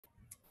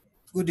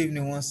Good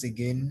evening once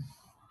again.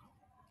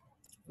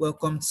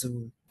 Welcome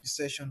to the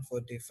session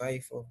for day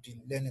 5 of the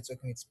Learn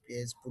Networking with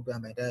Peers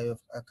program by Diary of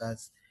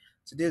Hackers.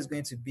 Today is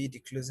going to be the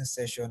closing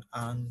session,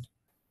 and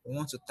I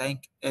want to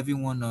thank every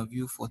one of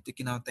you for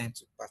taking out time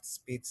to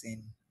participate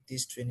in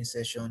this training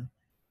session.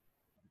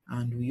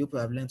 And we hope you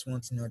have learned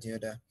one thing or the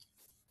other.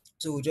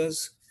 So we'll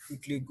just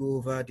quickly go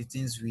over the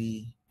things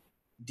we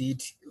did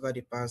over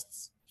the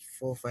past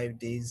 4 or 5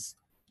 days.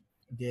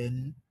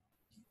 Then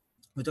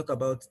we'll talk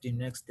about the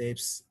next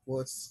steps,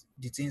 what's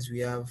the things we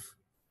have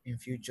in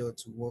future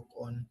to work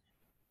on,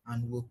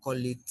 and we'll call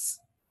it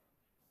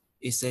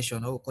a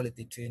session or we'll call it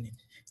a training.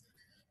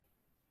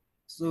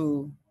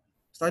 So,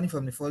 starting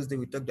from the first day,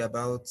 we talked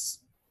about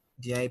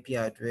the IP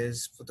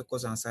address,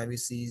 protocols and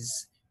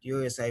services, the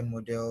OSI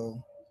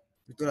model.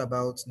 We talked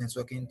about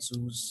networking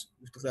tools.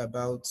 We talked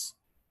about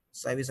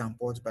service and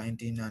port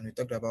binding, and we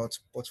talked about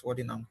port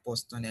forwarding and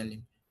port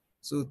tunneling.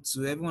 So,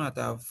 to everyone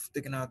that have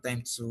taken our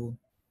time to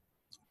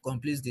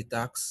complete the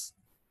tasks,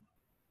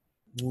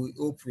 we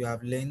hope we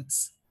have learned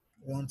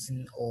one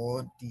thing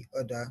or the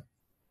other.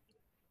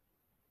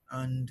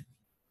 And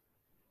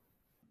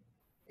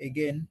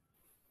again,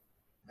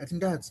 I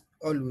think that's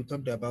all we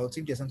talked about.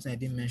 If there's something I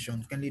didn't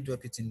mention, kindly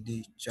drop it in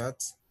the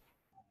chat.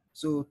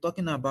 So,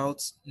 talking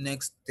about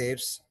next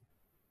steps,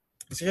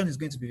 the session is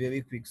going to be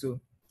very quick. So,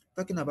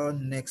 talking about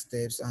next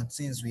steps and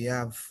things we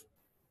have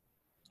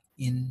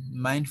in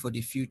mind for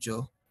the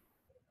future.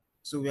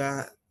 So, we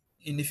are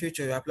in the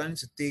future, we are planning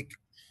to take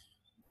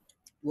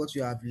what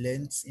we have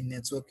learned in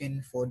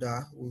networking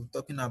further. We're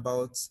talking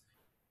about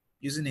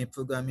using a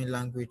programming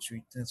language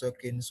with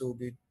networking. So, we'll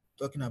be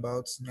talking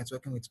about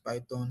networking with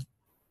Python.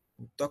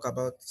 We'll talk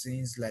about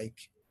things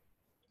like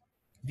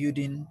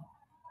building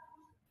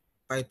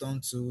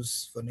Python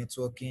tools for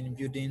networking,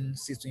 building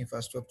system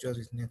infrastructures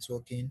with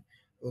networking.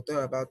 We'll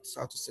talk about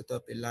how to set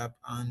up a lab.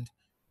 And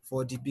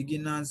for the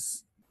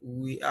beginners,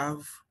 we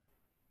have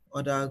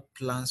other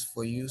plans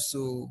for you.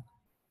 So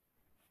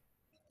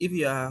if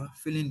you are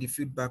filling the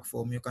feedback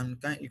form, you can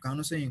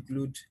also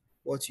include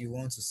what you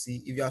want to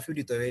see. If you have filled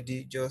it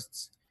already,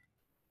 just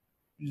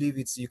leave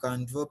it. You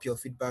can drop your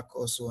feedback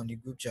also on the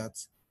group chat.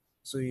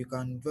 So you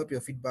can drop your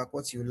feedback,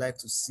 what you would like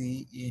to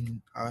see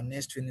in our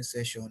next training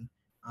session,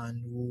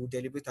 and we'll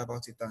deliberate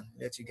about it and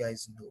let you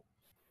guys know.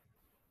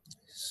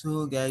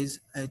 So, guys,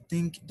 I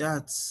think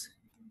that's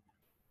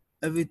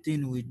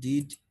everything we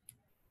did.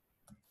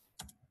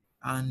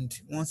 And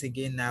once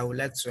again, I would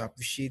like to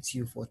appreciate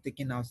you for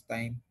taking out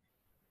time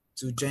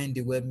to join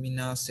the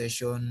webinar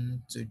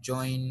session, to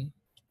join,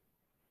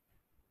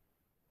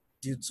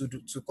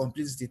 to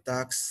complete the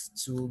tasks,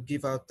 to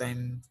give out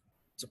time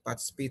to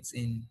participate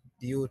in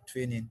the whole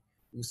training.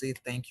 We'll say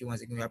thank you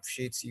once again. We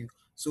appreciate you.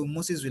 So,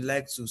 Moses would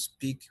like to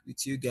speak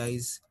with you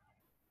guys.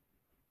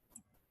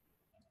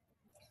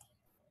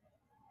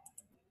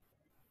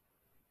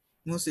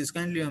 Moses,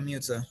 kindly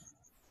unmute, sir.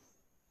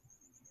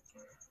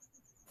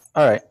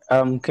 All right.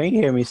 Can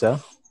you hear me, sir?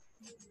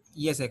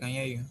 Yes, I can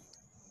hear you.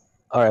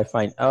 All right,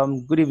 fine.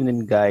 Good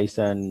evening, guys,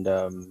 and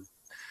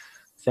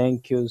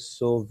thank you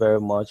so very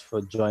much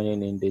for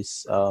joining in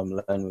this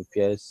Learn with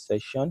Peers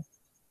session.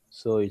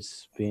 So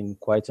it's been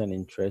quite an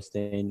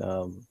interesting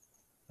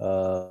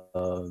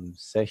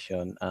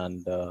session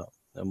and a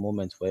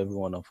moment for every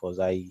one of us.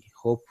 I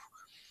hope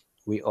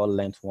we all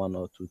learned one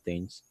or two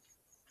things.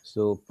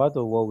 So part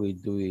of what we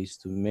do is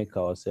to make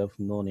ourselves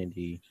known in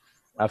the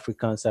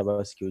African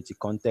cybersecurity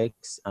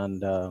context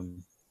and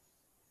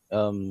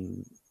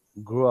um,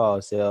 grow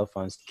ourselves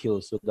and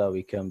skills so that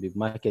we can be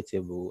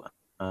marketable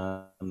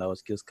and our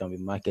skills can be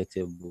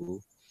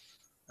marketable.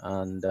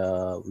 And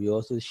we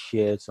also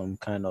share some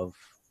kind of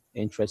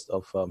interest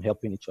of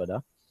helping each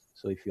other.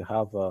 So if you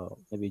have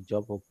maybe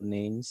job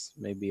openings,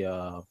 maybe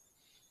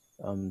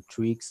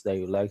tricks that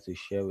you like to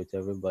share with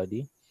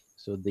everybody.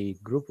 So the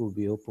group will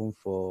be open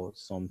for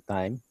some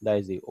time. That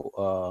is the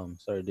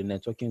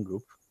networking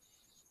group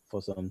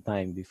for some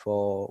time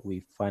before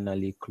we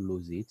finally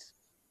close it.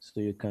 So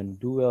you can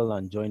do well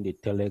and join the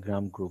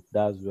Telegram group.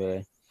 That's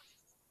where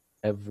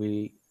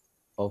every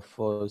of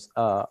us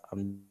are.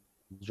 I'm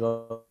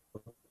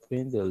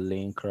dropping the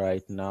link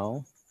right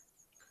now.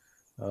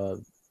 Uh,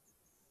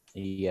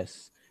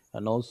 yes.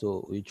 And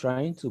also we're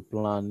trying to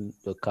plan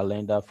the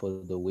calendar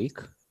for the week,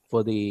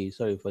 for the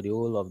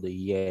whole of the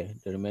year,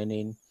 the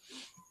remaining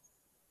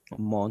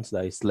months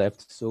that is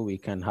left, so we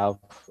can have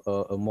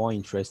a more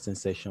interesting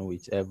session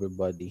with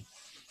everybody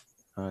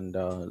and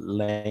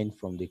learn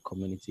from the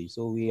community.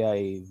 So we are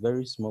a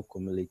very small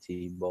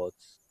community, but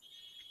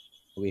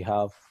we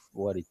have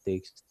what it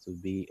takes to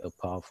be a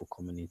powerful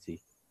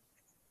community.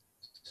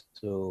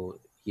 So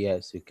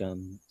yes, you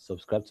can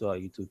subscribe to our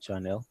YouTube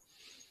channel.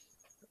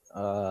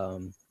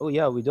 Oh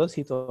yeah, we just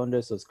hit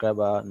 100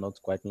 subscriber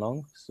not quite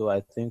long, so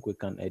I think we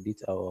can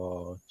edit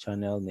our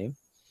channel name.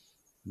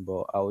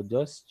 But I'll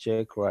just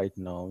check right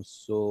now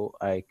so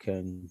I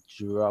can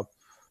drop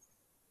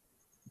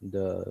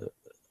the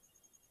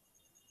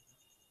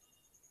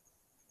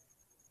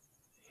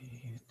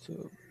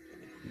YouTube.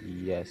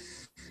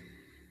 Yes.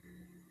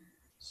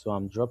 So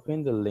I'm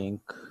dropping the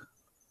link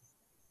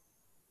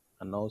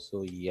And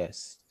also,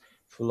 yes,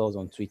 follow us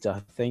on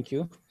Twitter. Thank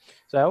you.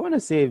 So I want to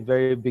say a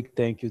very big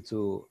thank you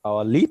to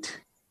our lead,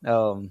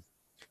 um,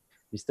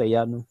 Mr.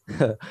 Yanu.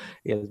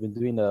 He has been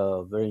doing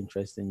a very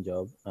interesting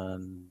job,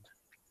 and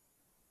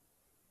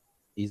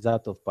is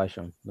out of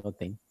passion,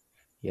 nothing.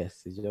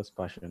 Yes, it's just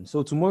passion.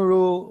 So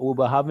tomorrow we'll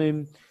be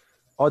having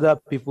other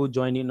people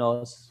joining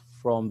us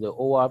from the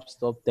OAPS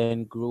Top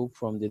 10 group,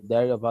 from the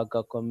Diary of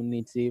Hacker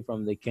community,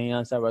 from the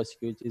Kenyan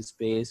cybersecurity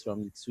space,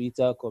 from the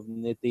Twitter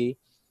community,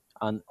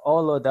 and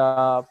all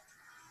other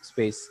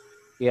space.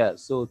 Yeah,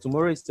 so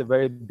tomorrow is a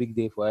very big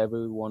day for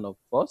every one of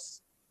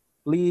us.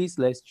 Please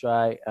let's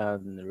try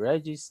and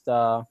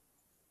register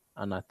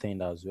and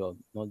attend as well,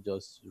 not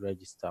just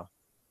register,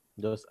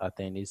 just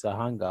attend. It's a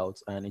hangout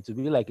and it will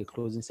be like a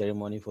closing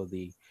ceremony for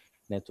the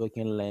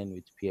networking learn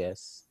with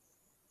peers.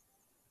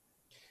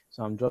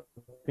 So I'm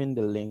dropping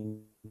the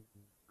link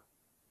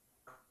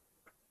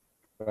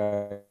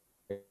right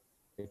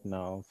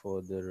now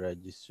for the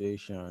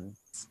registration.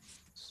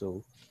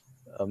 So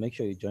make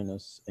sure you join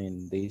us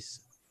in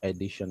this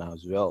edition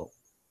as well.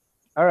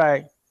 All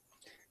right.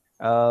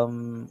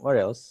 What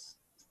else?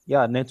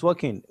 Yeah,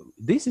 networking.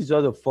 This is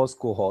just the first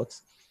cohort.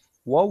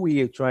 What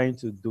we are trying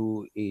to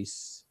do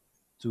is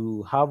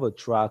to have a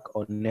track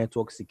on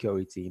network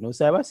security.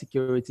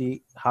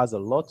 Cybersecurity has a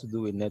lot to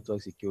do with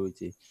network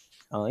security.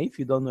 If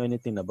you don't know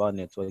anything about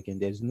networking,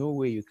 there's no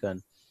way you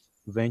can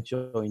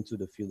venture into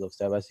the field of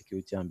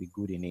cybersecurity and be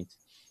good in it.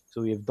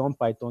 So we've done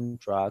Python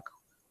track,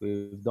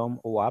 we've done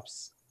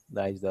OAPS,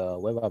 that is the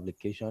web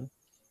application,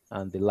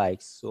 and the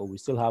likes. So we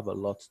still have a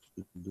lot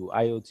to do.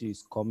 IoT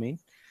is coming,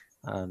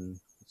 and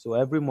so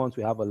every month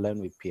we have a learn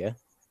with peer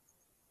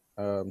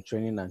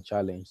training and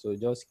challenge. So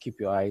just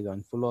keep your eyes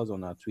and follow us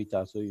on our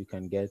Twitter so you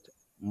can get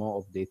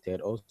more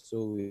updated.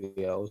 Also,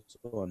 we are also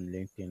on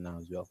LinkedIn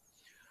as well.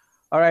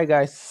 All right,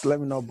 guys, let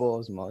me not bore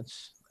us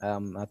much.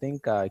 I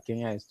think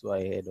Kenya is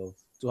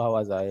 2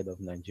 hours ahead of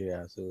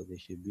Nigeria, so they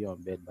should be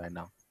on bed by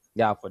now.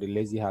 Yeah, for the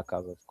lazy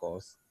hackers, of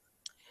course.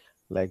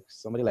 Like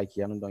somebody like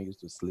Yanu don't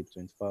used to sleep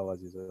 24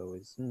 hours is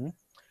always. Mhm.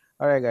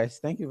 All right, guys,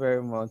 thank you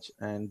very much,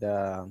 and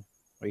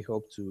we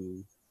hope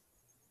to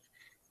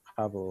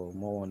have a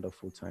more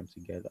wonderful time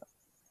together.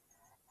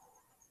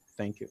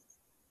 Thank you.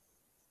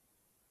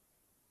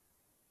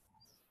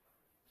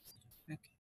 Okay.